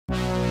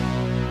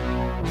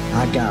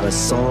I got a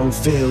song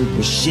filled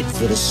with shit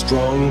for the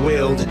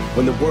strong-willed.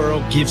 When the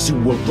world gives you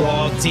a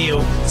raw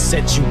deal,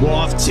 set you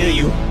off till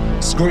you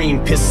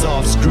scream, piss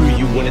off, screw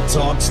you. When it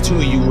talks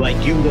to you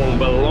like you won't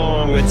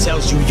belong, or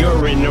tells you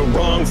you're in the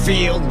wrong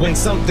field. When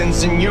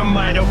something's in your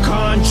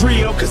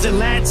mitochondrial, cause it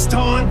latched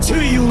on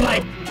to you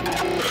like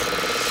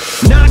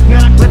knock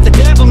knock, let the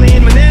devil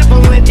in.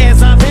 Malevolent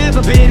as I've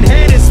ever been,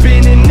 head is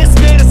spinning. This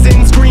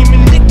medicine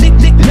screaming lick lick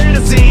lick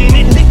medicine.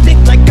 It lick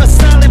lick like a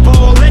solid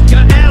ball, like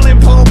a Allen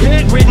Poe.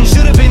 Bedridden,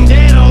 should've been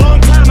dead a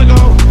long time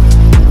ago.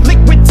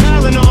 Liquid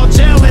Tylenol,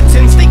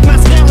 gelatin, stick my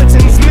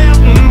skeletons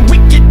melting.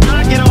 Wicked,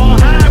 I get all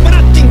high, but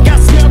I think I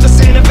smell the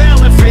scent of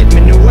elephant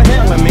manure.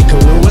 Hell, I make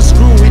Kahlua,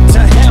 screw it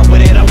to hell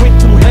with it. I went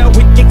through hell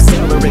with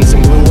accelerants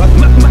and blew up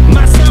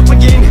myself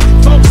again.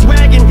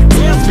 Volkswagen,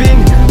 tailspin,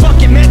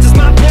 bucket matches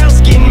my pale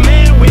skin.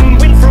 Madwin,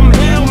 went from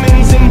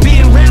Hellman's and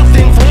being Ralph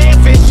and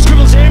Flairfish.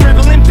 Scribble Jam, Rap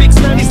Olympics,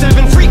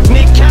 97, freak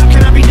Nick, how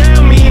can I be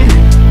down me in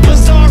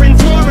Bazaar in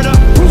Florida?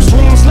 Bruce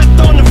room, slept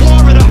on the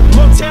Florida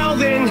motel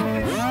then.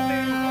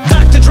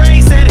 Dr. Dre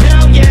said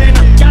hell yeah, and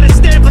I got it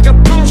stamped like a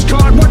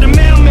postcard, word to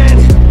mailman.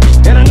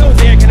 And I know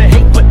they're gonna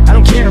hate, but I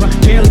don't care, I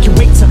barely can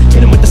wait to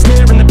hit him with the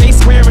snare and the bass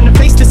square in the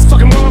face. This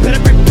fucking world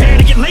better prepare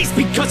to get laced,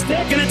 because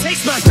they're gonna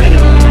taste my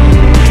venom.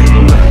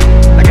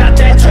 I got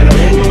that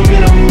adrenaline,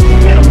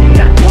 venom,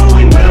 not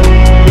going venom.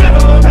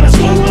 Never gonna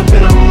slow up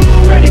and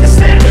I'm ready to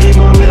stand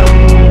anymore with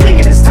them.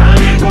 Thinking it's time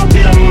to go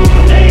get them.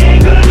 They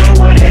ain't gonna know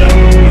what hit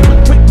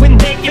them. When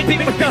they get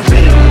beat with the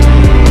venom.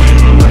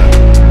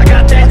 I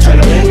got that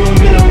adrenaline,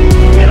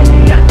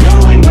 venom, not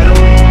going venom.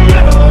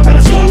 Never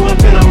gonna slow up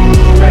and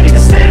I'm ready to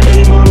stand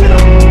anymore with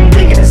them.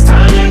 Thinking it's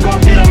time to go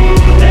get them.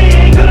 They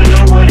ain't gonna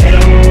know what hit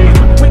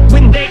them.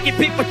 When they get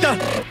beat with the,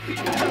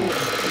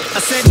 I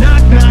said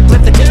knock knock,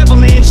 let the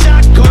devil in.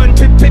 Shotgun,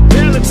 pip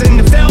pellets in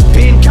the felt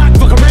pin. Cock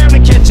fuck around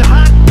and catch a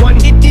hot one.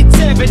 It's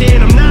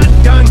evident I'm not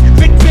done.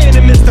 Big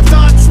venom is the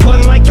thought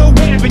spun like a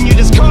web and you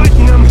just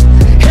carting them.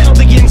 Held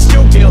against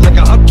your bill like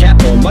a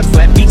hubcap or mud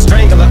flap. Beat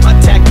strangler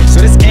attack,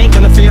 so this ain't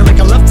gonna feel like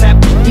a love tap.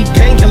 Eat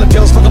painkiller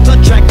pills for the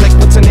blood track, like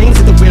what's her name's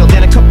at the wheel.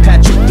 Then a cup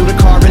patch through the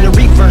car in the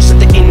reverse at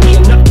the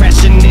Indian nut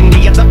crashing in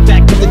the other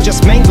back of the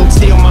just mangled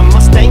steel. My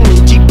Mustang with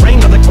the Jeep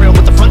brain of the grill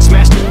with the front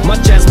smashed,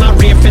 much as my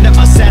rear fender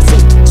assassin.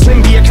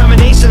 Slim be a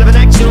combination of an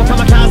actual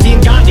kamikaze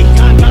and Gandhi.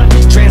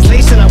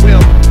 Translation, I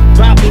will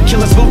probably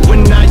kill us both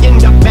when I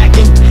end up back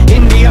in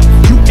India.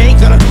 You ain't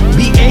gonna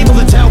be able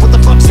to tell what the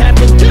fuck's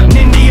happened in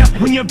India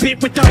when you're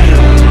bit with the